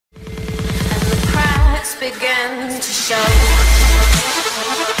began to show.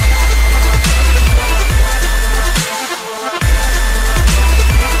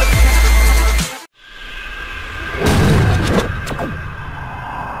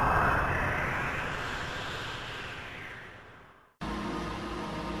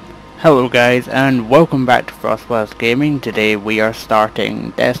 Hello guys, and welcome back to Frosty Gaming. Today we are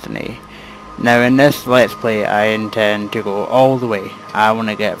starting Destiny. Now in this Let's Play I intend to go all the way. I want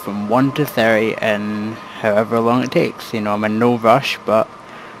to get from 1 to 30 in however long it takes. You know, I'm in no rush, but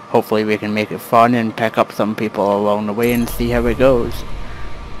hopefully we can make it fun and pick up some people along the way and see how it goes.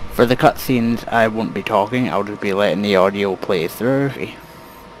 For the cutscenes I won't be talking, I'll just be letting the audio play through.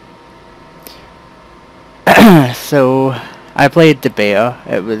 So I played the beta,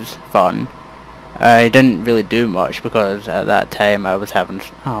 it was fun. I didn't really do much because at that time I was having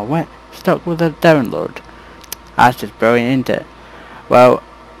stuck with a download. That's just brilliant, isn't it? Well,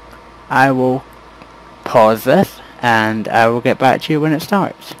 I will pause this and I will get back to you when it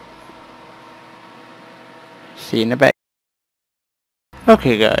starts. See you in a bit.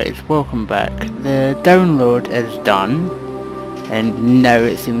 Okay guys, welcome back. The download is done and now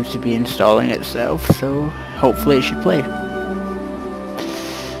it seems to be installing itself, so hopefully it should play.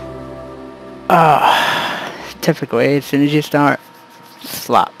 Typically, as soon as you start,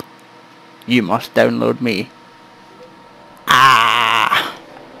 slap. You must download me.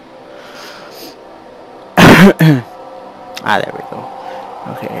 There we go.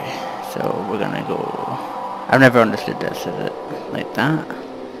 Okay, so we're gonna go. I've never understood this, is it? Like that?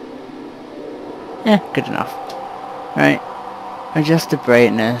 Yeah, good enough. Right, adjust the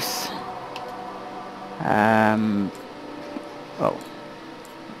brightness. Oh.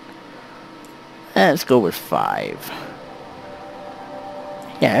 Let's go with 5.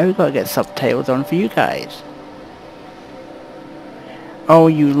 Yeah, we gotta get subtitles on for you guys. Oh,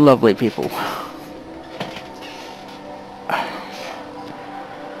 you lovely people.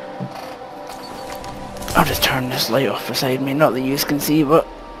 I'll just turn this light off beside me, not that you can see, but...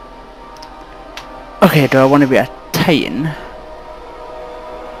 Okay, do I want to be a Titan?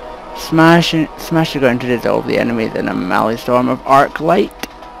 Smash the ground to dissolve the enemies in a melee storm of arc light.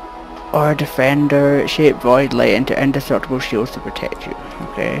 Or a defender, shape void light into indestructible shields to protect you.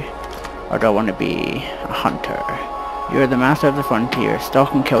 Okay. Or do I want to be a hunter? You are the master of the frontier.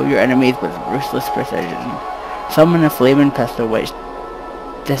 Stalk and kill your enemies with ruthless precision. Summon a flaming pistol which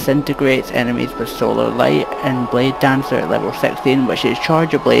disintegrates enemies with solar light, and blade dancer at level 16 which is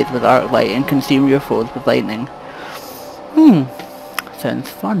charge your blades with arc light and consume your foes with lightning. Sounds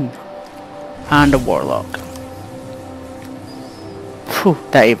fun. And a warlock. Phew,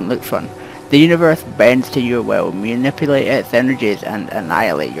 that even looks fun. The universe bends to your will, manipulate its energies and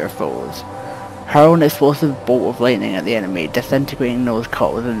annihilate your foes. Hurl an explosive bolt of lightning at the enemy, disintegrating those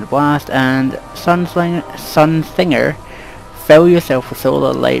caught within the blast, and Sunsinger, fill yourself with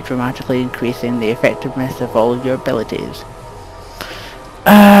solar light, dramatically increasing the effectiveness of all of your abilities.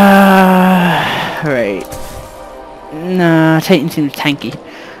 Right. Nah, Titan seems tanky.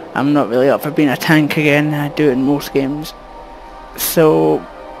 I'm not really up for being a tank again. I do it in most games. So,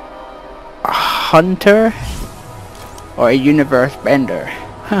 a hunter or a universe bender?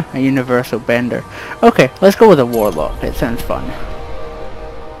 Huh, a universal bender. Okay, let's go with a warlock. It sounds fun.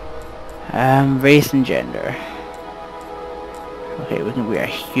 Race and gender. Okay, we can be a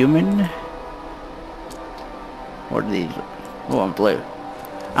human. What are these? Oh, I'm blue.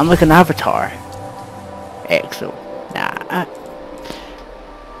 I'm like an avatar. Exo. Nah.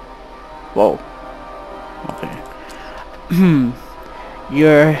 Whoa. Okay.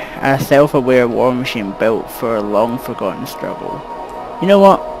 You're a self-aware war machine built for a long-forgotten struggle. You know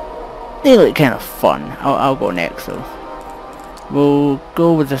what? They look kind of fun. I'll go next though. We'll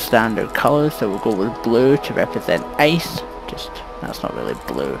go with the standard colours, so we'll go with blue to represent ice. That's not really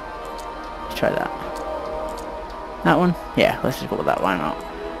blue. Let's try that. That one? Yeah, let's just go with that, why not?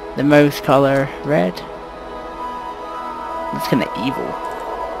 The mouse colour, red. It's kind of evil.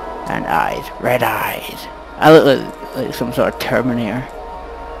 And eyes, red eyes. I look like some sort of Terminator.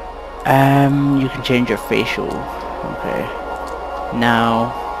 You can change your facial. Okay.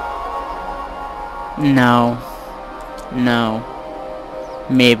 No.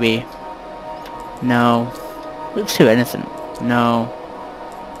 Maybe. No. Looks too innocent. No.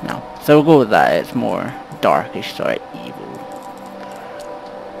 So we'll go with that. It's more darkish, sort of evil.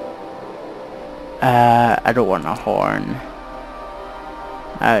 I don't want a horn.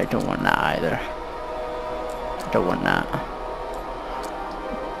 I don't want that either. I don't want that.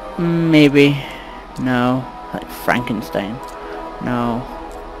 Maybe. No. Like Frankenstein. No.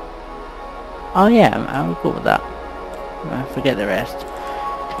 Oh yeah, I'll go with that. Forget the rest.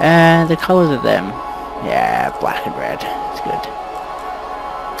 The colours of them. Yeah, black and red. It's good.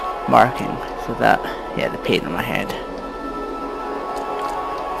 Marking. So that, yeah, the paint on my head.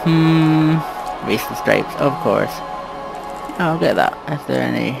 Race and stripes, of course. I'll get that. Is there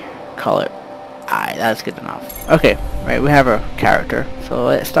any colour? Aye, that's good enough. Okay, right, we have our character. So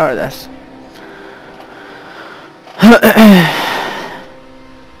let's start this.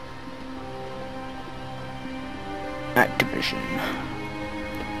 Activision.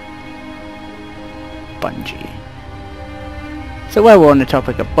 Bungie. So while we're on the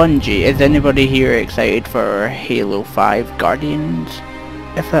topic of Bungie, is anybody here excited for Halo 5 Guardians?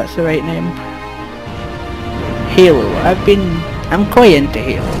 If that's the right name. Halo, I'm quite into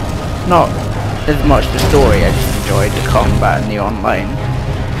Halo. Not as much the story, I just enjoyed the combat and the online.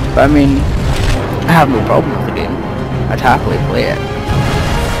 But I mean, I have no problem with the game. I'd happily play it.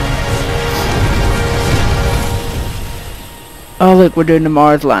 Oh look, we're doing the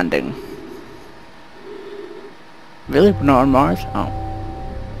Mars landing. Really? We're not on Mars? Oh.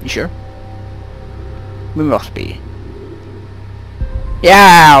 You sure? We must be.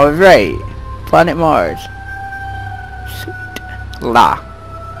 Yeah, I was right. Planet Mars. Sweet. La.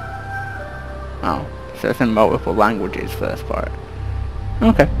 Oh. So it's in multiple languages for this part.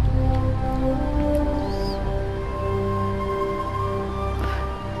 Okay.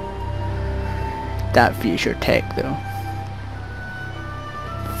 That future tech though.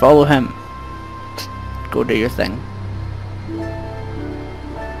 Follow him. Just go do your thing.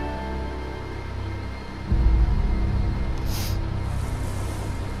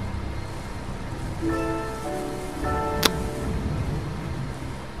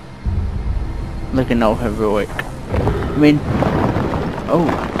 Looking all heroic. I mean, oh,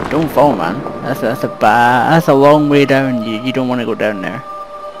 don't fall, man. That's a long way down. You don't want to go down there.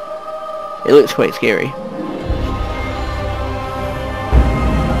 It looks quite scary.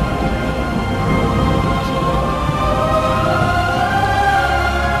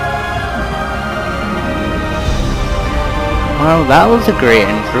 Well, that was a great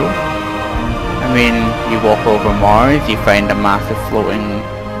intro. I mean, you walk over Mars, you find a massive floating,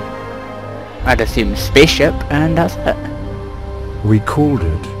 I'd assume, spaceship, and that's it. We called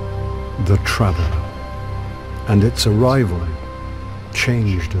it the Traveler, and its arrival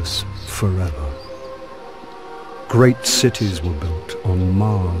changed us forever. Great cities were built on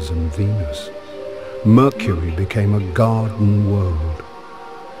Mars and Venus. Mercury became a garden world.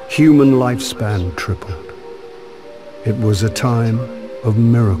 Human lifespan tripled. It was a time of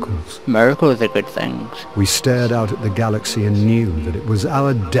miracles. Miracles are good things. We stared out at the galaxy and knew that it was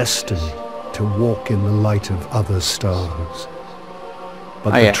our destiny to walk in the light of other stars.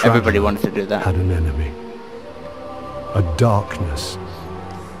 But oh yeah, everybody wanted to do that. Had an enemy. A darkness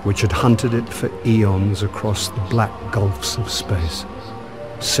which had hunted it for eons across the black gulfs of space.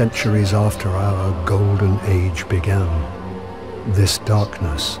 Centuries after our golden age began, this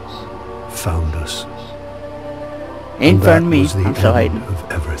darkness found us. Ain't found me, I'm so hiding.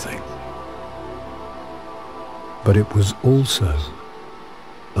 Of everything. But it was also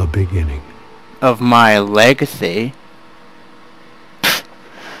a beginning. Of my legacy?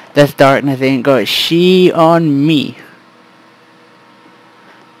 This darkness ain't got she on me.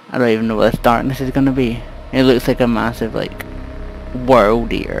 I don't even know what this darkness is gonna be. It looks like a massive, like,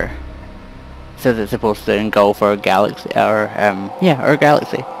 world eater. Says it's supposed to engulf our galaxy, yeah, our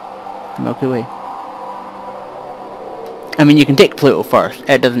galaxy. The Milky Way. I mean, you can take Pluto first.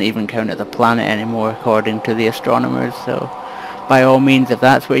 It doesn't even count as a planet anymore, according to the astronomers, so by all means, if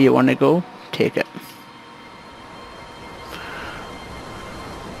that's where you want to go, take it.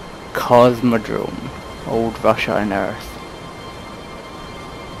 Cosmodrome. Old Russia and Earth.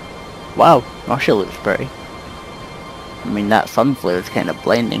 Wow, Russia looks pretty. I mean, that sun flare is kind of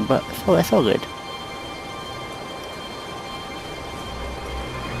blending, but it's all good.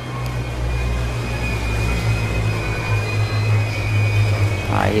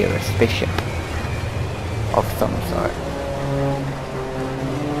 I hear a spaceship of some sort.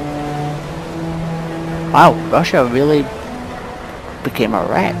 Wow, Russia really became a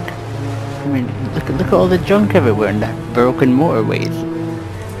wreck. I mean, look at all the junk everywhere and the broken motorways.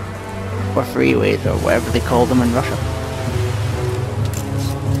 Or freeways, or whatever they call them in Russia.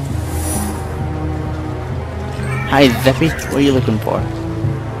 Hi Zippy, what are you looking for?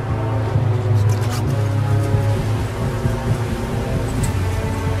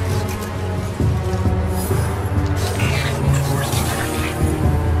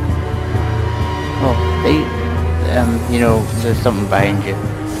 Oh, you know, there's something behind you.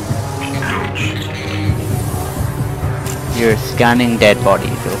 You're scanning dead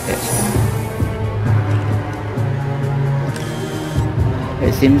bodies, okay.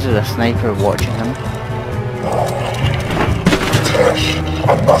 It seems there's a sniper watching him.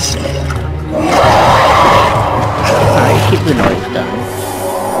 Alright, keep the noise down.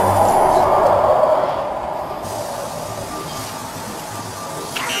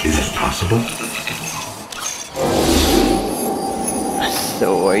 Is it possible?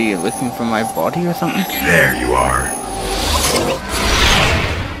 So, are you looking for my body or something? There you are.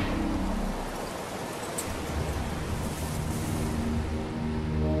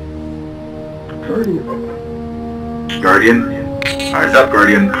 Guardian? Eyes up,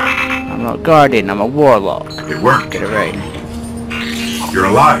 Guardian. I'm not Guardian, I'm a Warlock. It worked. Get it right. You're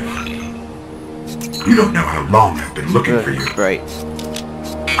alive. You don't know how long I've been looking for you. Right.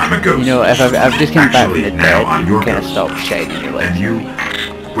 I'm a ghost. You know, if I've just come back from Actually, the now dead, I'm you your kind of ghost. stop shining your And lights.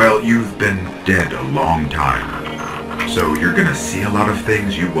 you... Well, you've been dead a long time. So you're gonna see a lot of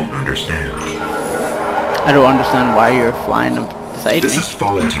things you won't understand. I don't understand why you're flying beside This me. is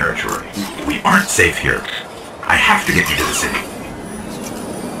fallen territory. We aren't safe here. I have to get you to the city.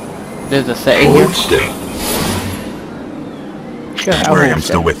 There's a city here. Hold still. Sure, Don't I'll worry, hold I'm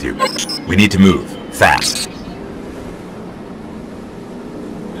still it. with you. We need to move. Fast.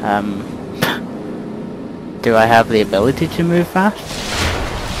 Do I have the ability to move fast?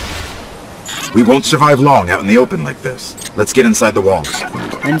 We won't survive long out in the open like this. Let's get inside the walls.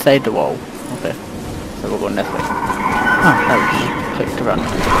 Inside the wall. Okay. So we're going this way. Oh, that was quick to run.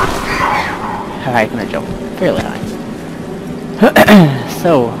 How high can I jump? Fairly high.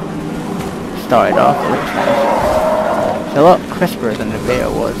 So, started off, it looks nice. It's a lot crisper than the beta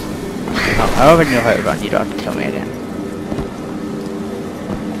was. Oh, I already know how to run, you don't have to tell me again.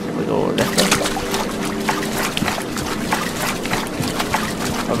 So we go this way.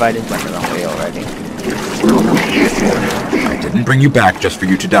 Have I just went the wrong way already? I didn't bring you back just for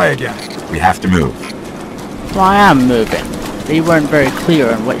you to die again. We have to move. Well, I am moving, but you weren't very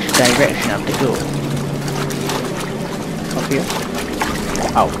clear on which direction I have to go. Up here?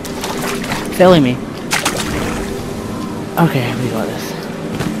 Oh. Silly me. Okay, we got this.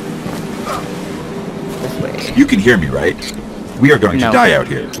 This way. You can hear me, right? We are going to No. die out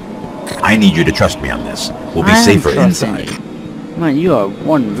here. I need you to trust me on this. We'll be I am safer trusting inside. you. Man, you are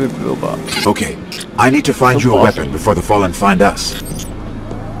one rude robot. Okay, I need to find So you a bossy. weapon before the Fallen find us.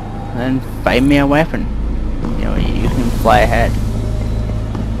 Then find me a weapon. You know, you can fly ahead.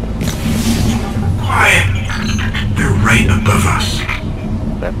 Quiet. They're right above us.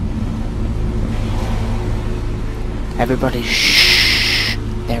 Okay. Everybody shh.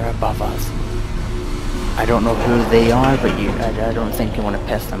 They're above us. I don't know who they are, but I don't think you want to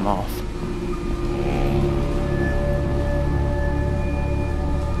piss them off.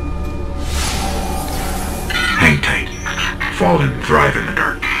 Hang tight. Fallen thrive in the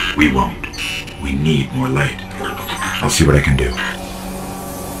dark. We won't. We need more light. I'll see what I can do.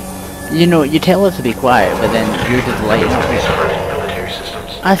 You know, you tell us to be quiet, but then you're just lighting up it.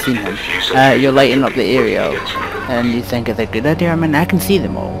 I've seen them. You're lighting up the area, and you think it's a good idea. I mean, I can see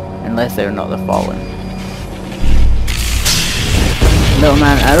them all, unless they're not the Fallen. Little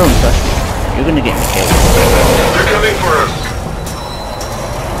man, I don't trust you. You're gonna get me killed. They're coming for us.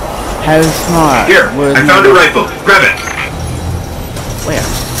 How smart. Here, Where's I found my- a rifle. Grab it. Where?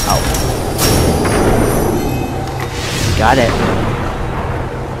 Oh. Got it.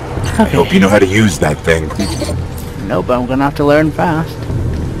 I hope you know how to use that thing. Nope, I'm gonna have to learn fast.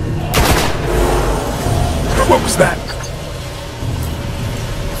 What was that?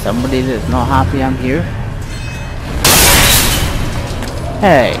 Somebody that's not happy I'm here?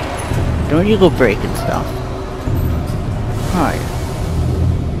 Hey, don't you go breaking stuff. Alright.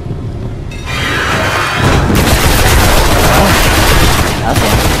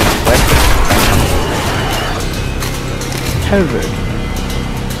 Okay. What? How rude.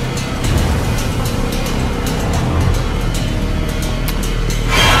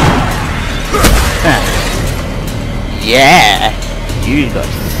 Yeah! You got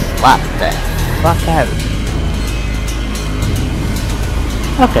slapped the fuck out.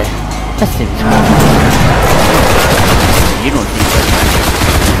 Okay. Let's see what's going on. You don't see what's going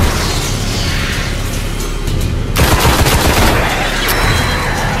on.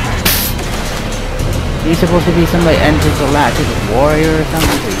 You're supposed to be some like intergalactic warrior or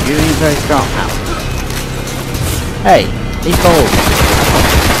something, so you ain't very strong now. Hey, these balls.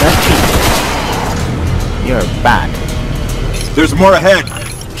 That's cheap. You're bad. There's more ahead.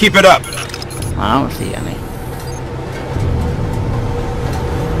 Keep it up. I don't see any.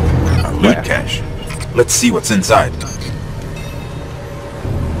 A loot cache. Let's see what's inside.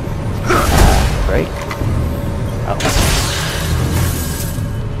 Right? Okay.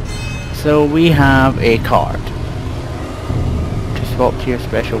 So we have a card to swap to your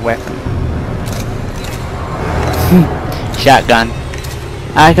special weapon. Shotgun.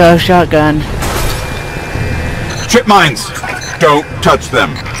 I got a shotgun. Trip mines! Don't touch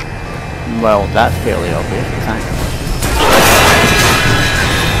them. Well, that's fairly obvious. Thanks.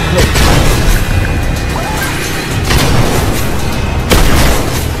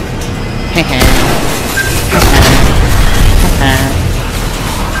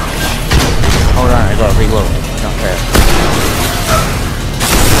 Hold on, I gotta reload. Not fair.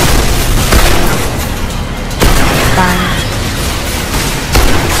 Bang.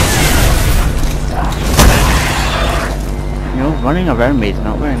 You know, running around me is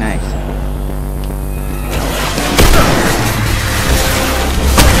not very nice.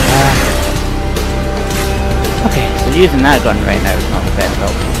 Okay, so using that gun right now is not the best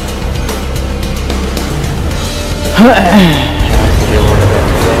option.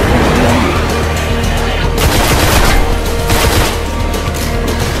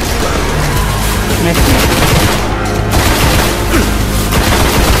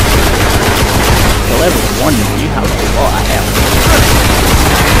 So level 1, you have a lot of health.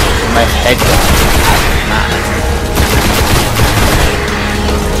 My head gun.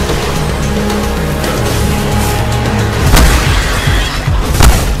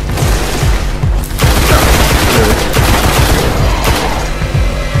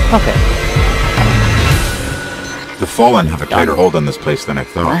 Okay. The Fallen have a tighter hold on this place than I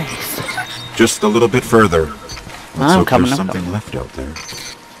thought. Nice. Just a little bit further. Let's hope coming, there's I'm something coming. left out there.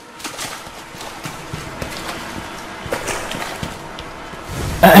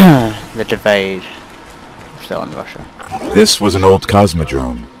 The divide. Still in Russia. This was an old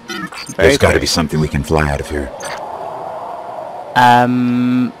cosmodrome. Very There's got to cool. be something we can fly out of here. I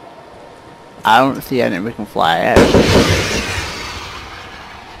don't see anything we can fly out.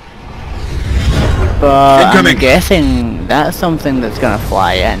 But Incoming. I'm guessing that's something that's gonna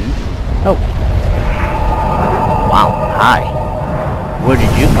fly in. Oh. Wow, hi. Where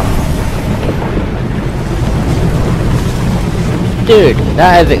did you come from? Dude,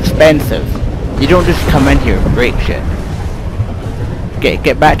 that is expensive. You don't just come in here and break shit.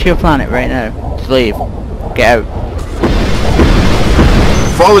 Get back to your planet right now. Just leave. Get out.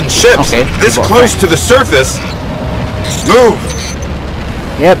 Fallen ships! Okay, This well, close fine. to the surface! Move!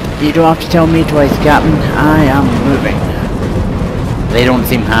 Yep, you don't have to tell me twice, Captain. I am moving. They don't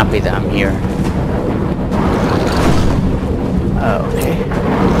seem happy that I'm here. Okay.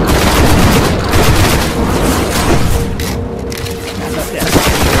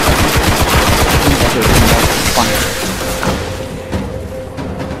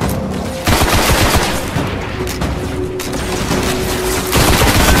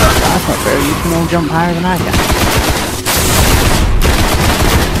 That's not fair. You can all jump higher than I can.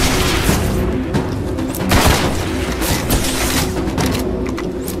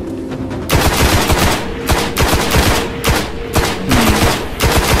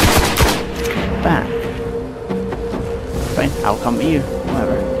 Back. Fine, I'll come to you.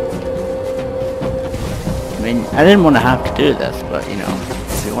 Whatever. I mean, I didn't want to have to do this, but you know,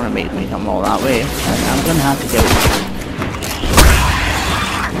 if you want to make me come all that way, then I'm gonna have to go.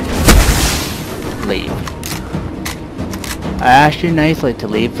 Leave. I asked you nicely to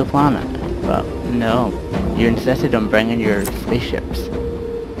leave the planet, but no, you insisted on bringing your spaceships.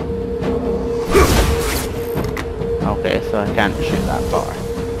 Okay, so I can't shoot that far.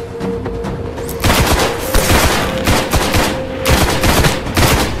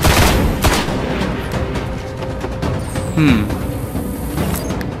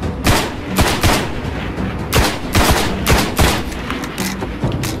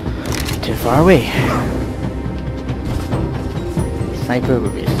 Too far away. Sniper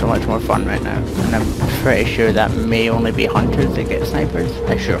would be so much more fun right now, and I'm pretty sure that may only be hunters that get snipers.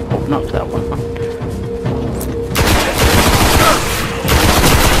 I sure hope not, 'cause that one fun.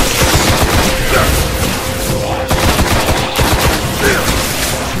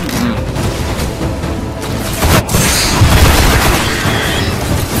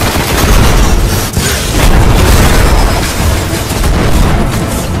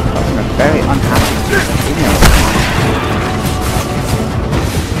 Very unhappy.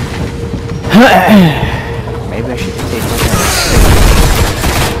 Maybe I should take it.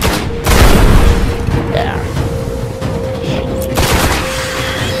 Yeah.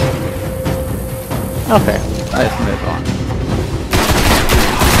 Okay, let's move on.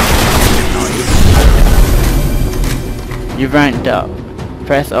 You've ranked up.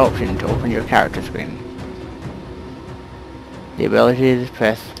 Press Option to open your character screen. The ability is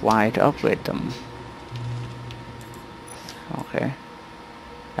press Y to upgrade them. Okay.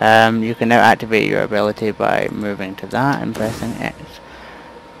 You can now activate your ability by moving to that and pressing X.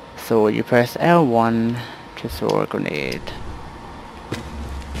 So you press L1 Vortex or grenade.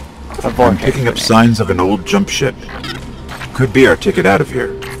 A I'm vortex picking up grenade. signs of an old jump ship. Could be our ticket out of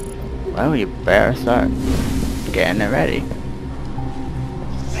here. Well, you better start getting it ready.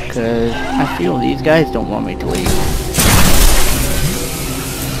 Cause I feel these guys don't want me to leave.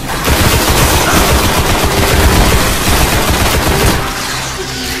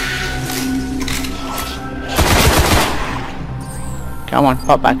 Come on,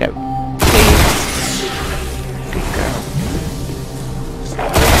 pop back out. Please. Good girl.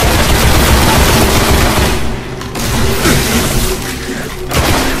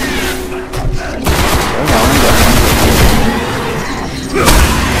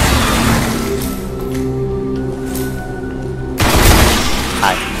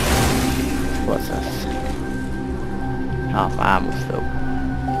 Hi. What's this? Oh, my arm was filled.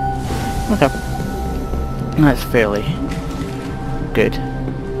 Okay. That's fairly good.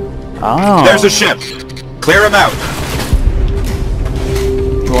 Oh. There's a ship! Clear him out!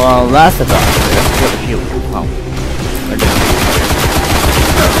 Well, that's a doctor. That's what he was. Well,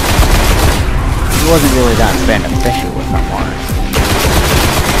 he wasn't really that beneficial if I'm honest.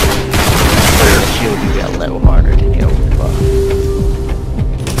 The shield would be a little harder to kill, but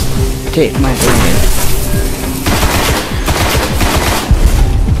take my grenade.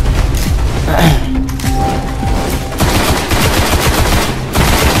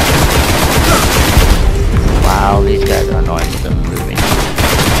 Wow, these guys are annoying with them moving.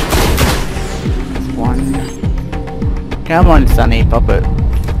 One. Come on, Sonny, pop it.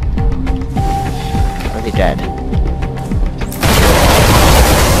 Are they dead?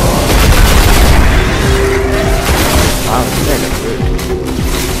 Wow, these guys are rude.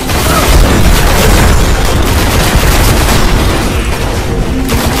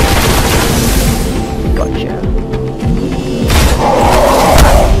 Gotcha.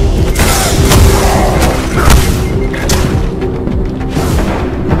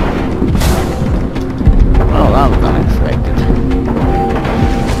 Oh, that was unexpected.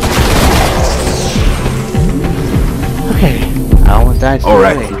 Okay, I almost died.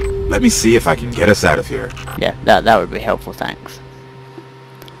 Alright, let me see if I can get us out of here. Yeah, that would be helpful, thanks.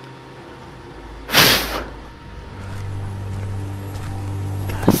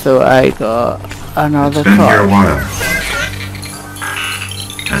 So I got another It's been here a car. while.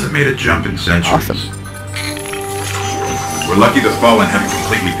 Hasn't made a jump in centuries. Awesome. We're lucky the Fallen haven't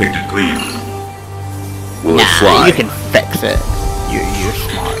completely picked it clean. Will it Nah, fly? you can fix it. You're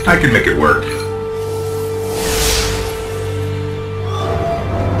smart. I can make it work.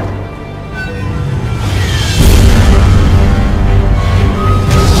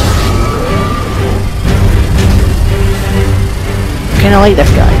 Kinda like this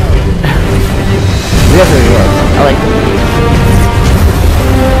guy. Whoever he is, I like him.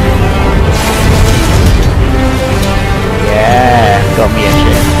 Yeah, got me a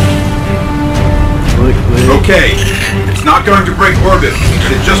shit. Woot woot. Okay, it's not going to break orbit,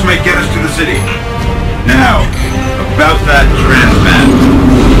 but it just might get us to the city. Now, about that transmat.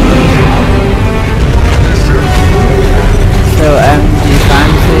 So, do you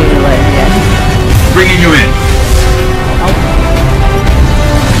fancy letting me in? Bringing you in.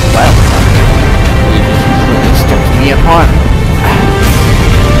 Well, you just completely stripped me apart.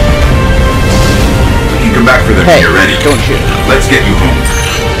 You can come back for them when Hey, you're ready. don't shoot. Let's get you home.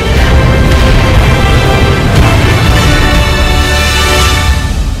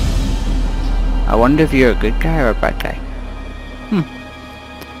 I wonder if you're a good guy or a bad guy.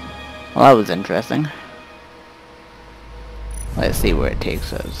 Well, that was interesting. Let's see where it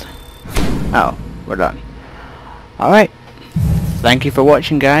takes us. Oh, we're done. Alright. Thank you for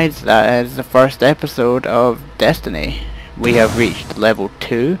watching, guys. That is the first episode of Destiny. We have reached level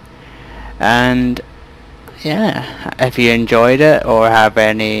 2. And yeah, if you enjoyed it or have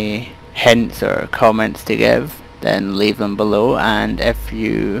any hints or comments to give, then leave them below. And if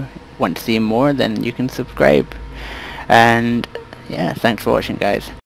you want to see more, then you can subscribe. And yeah, thanks for watching, guys.